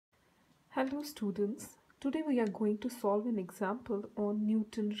Hello students, today we are going to solve an example on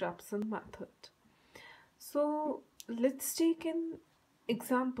Newton Raphson method. So let's take an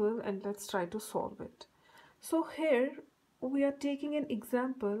example and let's try to solve it. So here we are taking an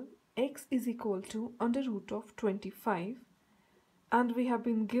example x is equal to under root of 25 and we have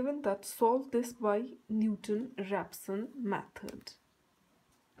been given that solve this by Newton Raphson method.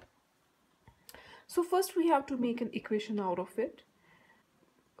 So first we have to make an equation out of it.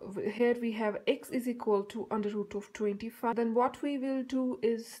 Here we have x is equal to under root of 25. Then what we will do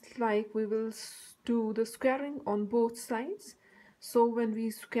is we will do the squaring on both sides. So when we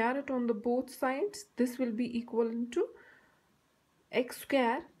square it on the both sides, this will be equal to x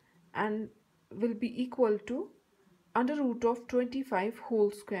square and will be equal to under root of 25 whole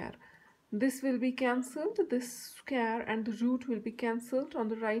square. This will be cancelled, this square and the root will be cancelled on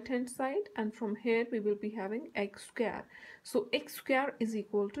the right hand side, and from here we will be having x square. So x square is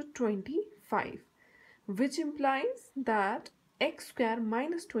equal to 25, which implies that x square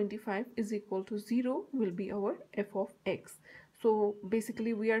minus 25 is equal to 0 will be our f of x. So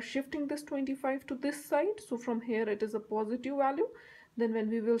basically we are shifting this 25 to this side, so from here it is a positive value. Then when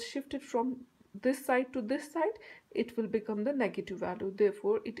we will shift it from this side to this side, it will become the negative value.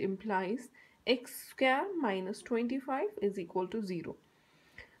 Therefore it implies x square minus 25 is equal to 0.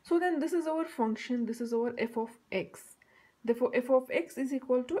 So then this is our function, this is our f of x. Therefore f of x is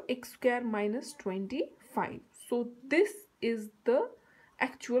equal to x square minus 25. So this is the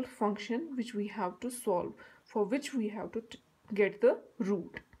actual function which we have to solve, for which we have to get the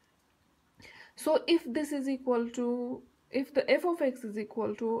root. So if this is equal to, if the f of x is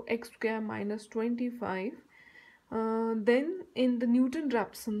equal to x square minus 25, then in the Newton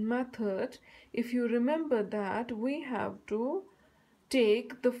Raphson method, if you remember that we have to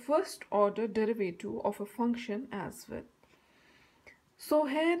take the first order derivative of a function as well. So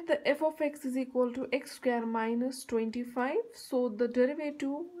here the f of x is equal to x square minus 25. So the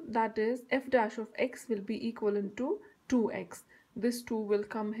derivative, that is f dash of x, will be equivalent to 2x. This 2 will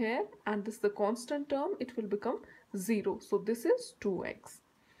come here and this is the constant term, it will become 0. So this is 2x.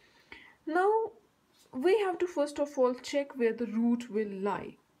 Now we have to first of all check where the root will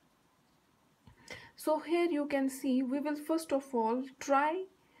lie. So here you can see we will first of all try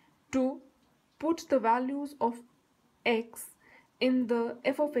to put the values of x in the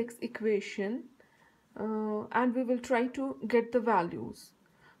f of x equation and we will try to get the values.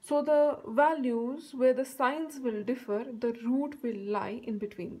 So the values where the signs will differ, the root will lie in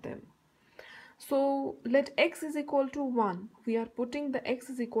between them. So let x is equal to 1. We are putting the x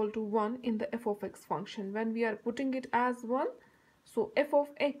is equal to 1 in the f of x function. When we are putting it as 1, so f of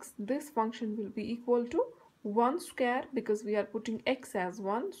x, this function will be equal to 1 square, because we are putting x as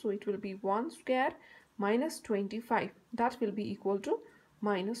 1. So it will be 1 square minus 25. That will be equal to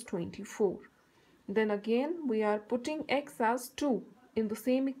minus 24. Then again we are putting x as 2 in the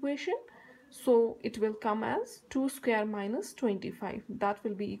same equation. So it will come as 2 square minus 25. That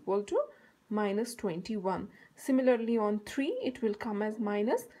will be equal to minus 21. Similarly on 3 it will come as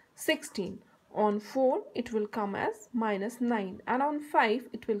minus 16. On 4 it will come as minus 9. And on 5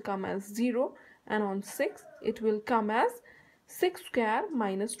 it will come as 0. And on 6 it will come as 6 square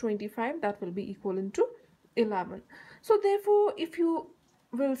minus 25. That will be equivalent to 11. So therefore if you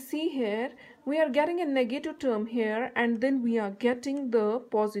will see here, we are getting a negative term here and then we are getting the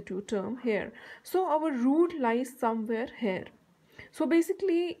positive term here. So our root lies somewhere here. So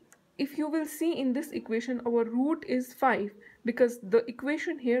basically if you will see in this equation, our root is 5 because the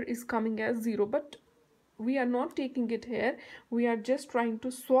equation here is coming as 0, but we are not taking it here. We are just trying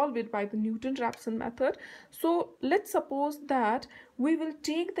to solve it by the Newton Raphson method. So let's suppose that we will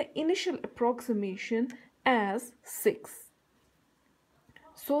take the initial approximation as 6.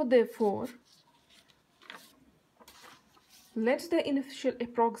 So therefore, let the initial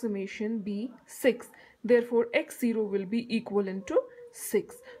approximation be 6. Therefore, x0 will be equivalent to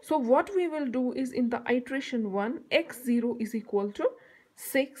 6. So what we will do is in the iteration 1, x0 is equal to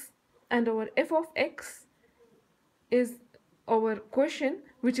 6 and our f of x is our question,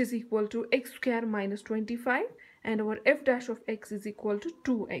 which is equal to x square minus 25, and our f dash of x is equal to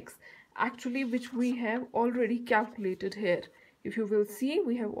 2x, actually which we have already calculated here. If you will see,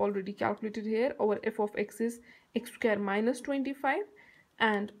 we have already calculated here. Our f of x is x square minus 25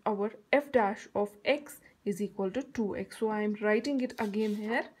 and our f dash of x is equal to 2x. So I am writing it again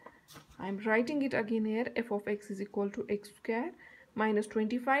here. F of x is equal to x square minus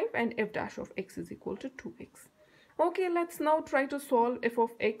 25 and f dash of x is equal to 2x. Okay, let's now try to solve f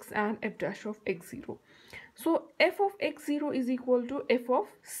of x and f dash of x0. So f of x0 is equal to f of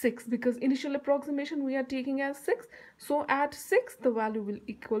 6 because initial approximation we are taking as 6. So at 6 the value will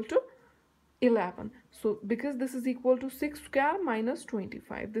equal to 11. So because this is equal to 6 square minus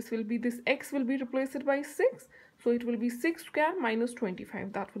 25, this x will be replaced by 6, so it will be 6 square minus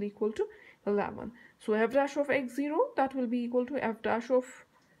 25, that will equal to 11. So f dash of x0, that will be equal to f dash of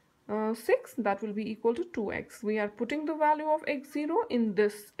 6, that will be equal to 2x. We are putting the value of x0 in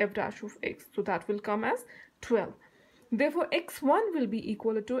this f dash of x, so that will come as 12. Therefore, x1 will be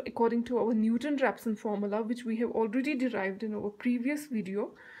equal to, according to our Newton Raphson formula, which we have already derived in our previous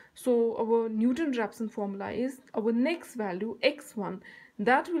video. So our Newton Raphson formula is our next value x1,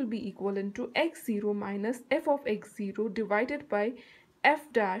 that will be equivalent to x0 minus f of x0 divided by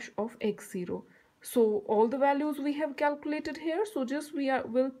f dash of x0. So all the values we have calculated here, so just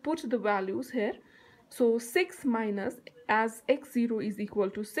will put the values here. So 6 minus, as x0 is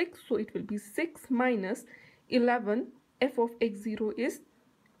equal to 6, so it will be 6 minus 11, f of x0 is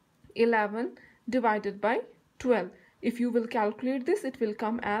 11 divided by 12. If you will calculate this, it will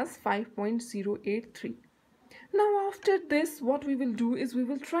come as 5.083. Now after this, what we will do is we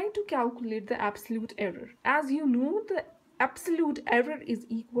will try to calculate the absolute error. As you know, the absolute error is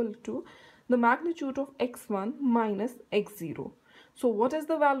equal to the magnitude of x1 minus x0. So what is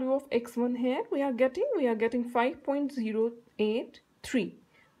the value of x1 here? We are getting 5.083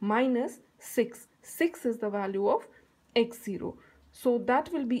 minus 6. 6 is the value of x0. So that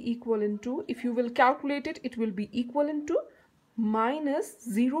will be equivalent to, if you will calculate it, it will be equivalent to minus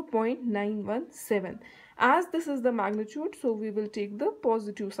 0.917. As this is the magnitude, so we will take the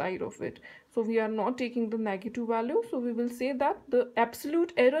positive side of it. So we are not taking the negative value. So we will say that the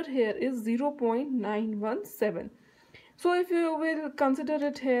absolute error here is 0.917. So if you will consider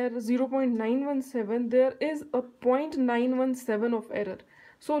it here 0.917, there is a 0.917 of error.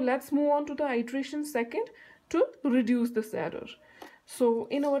 So let's move on to the iteration second to reduce this error. So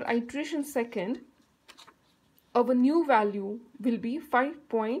in our iteration second, our new value will be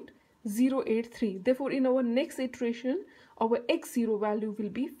 5.083. Therefore, in our next iteration, our x0 value will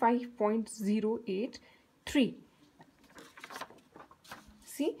be 5.083.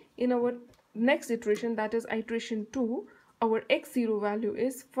 See, in our next iteration, that is iteration 2, our x0 value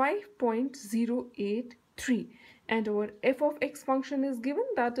is 5.083, and our f of x function is given,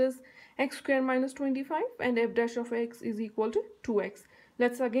 that is x square minus 25, and f dash of x is equal to 2x.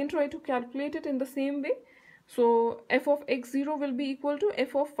 Let's again try to calculate it in the same way. So f of x0 will be equal to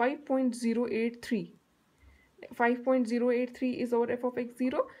f of 5.083. 5.083 is our f of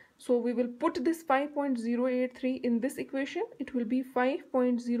x0. So we will put this 5.083 in this equation. It will be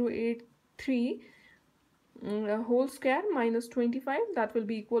 5.083 whole square minus 25, that will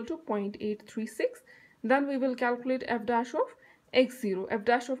be equal to 0.836. Then we will calculate f dash of x0. F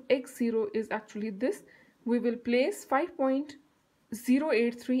dash of x0 is actually this. We will place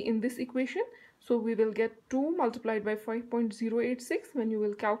 5.083 in this equation. So we will get 2 multiplied by 5.086. When you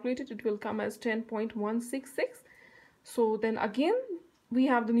will calculate it, it will come as 10.166. So then again, we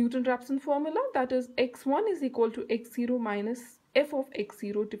have the Newton Raphson formula, that is x1 is equal to x0 minus f of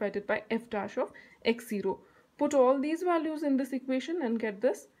x0 divided by f dash of x0. Put all these values in this equation and get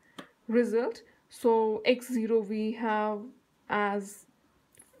this result. So x0 we have as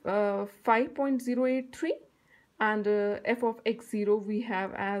 5.083, and f of x0 we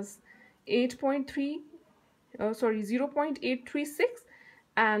have as 0.836,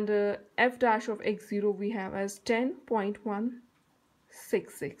 and f dash of x0 we have as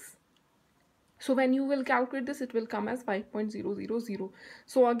 10.166. So when you will calculate this, it will come as 5.000.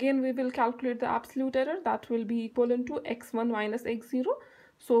 So again we will calculate the absolute error, that will be equivalent to x1 minus x0.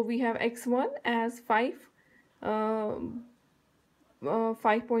 So we have x1 as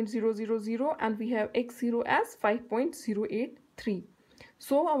 5.000, and we have x0 as 5.083.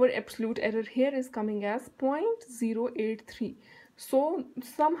 So our absolute error here is coming as 0.083. So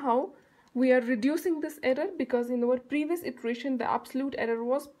somehow we are reducing this error, because in our previous iteration the absolute error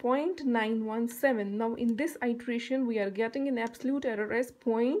was 0.917. Now in this iteration we are getting an absolute error as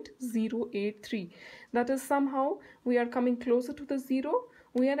 0.083. That is, somehow we are coming closer to the zero.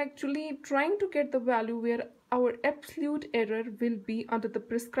 We are actually trying to get the value where our absolute error will be under the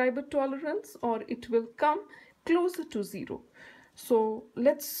prescribed tolerance, or it will come closer to zero. So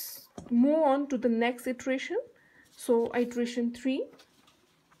let's move on to the next iteration. So iteration 3,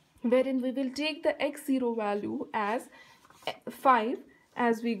 wherein we will take the x0 value as 5,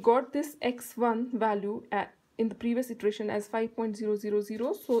 as we got this x1 value in the previous iteration as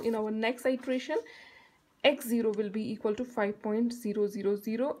 5.000. So in our next iteration, x0 will be equal to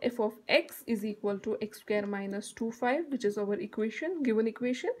 5.000. F of x is equal to x square minus 25, which is our given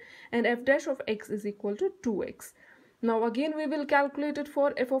equation, and f dash of x is equal to 2x. Now again we will calculate it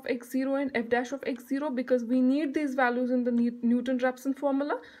for f of x0 and f dash of x0 because we need these values in the Newton Raphson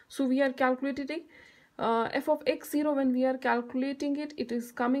formula. So we are calculating f of x0. When we are calculating it, it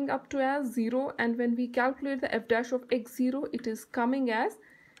is coming up to as 0, and when we calculate the f dash of x0, it is coming as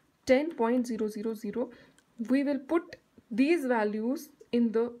 10.000. We will put these values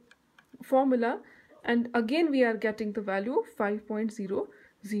in the formula, and again we are getting the value 5.000.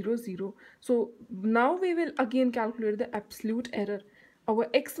 So now we will again calculate the absolute error. Our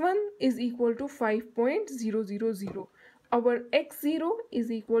x1 is equal to 5.000. Our x0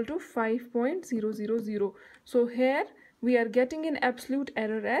 is equal to 5.000. So here we are getting an absolute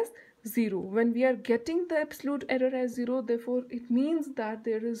error as 0. When we are getting the absolute error as 0, therefore it means that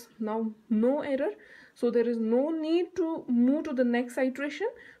there is now no error. So there is no need to move to the next iteration.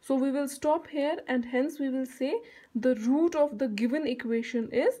 So we will stop here, and hence we will say the root of the given equation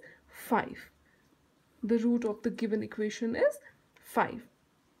is 5. The root of the given equation is 5.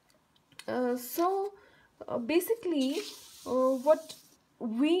 Basically what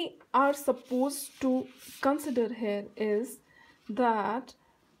we are supposed to consider here is that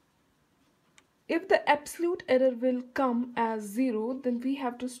if the absolute error will come as 0, then we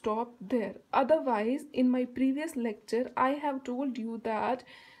have to stop there. Otherwise, in my previous lecture, I have told you that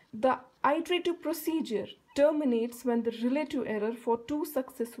the iterative procedure terminates when the relative error for two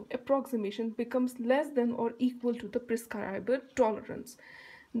successive approximations becomes less than or equal to the prescribed tolerance.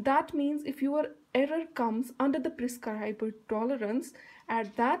 That means if your error comes under the prescribed tolerance,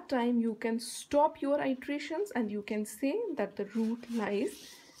 at that time you can stop your iterations and you can say that the root lies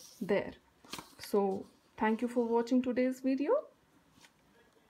there. So thank you for watching today's video.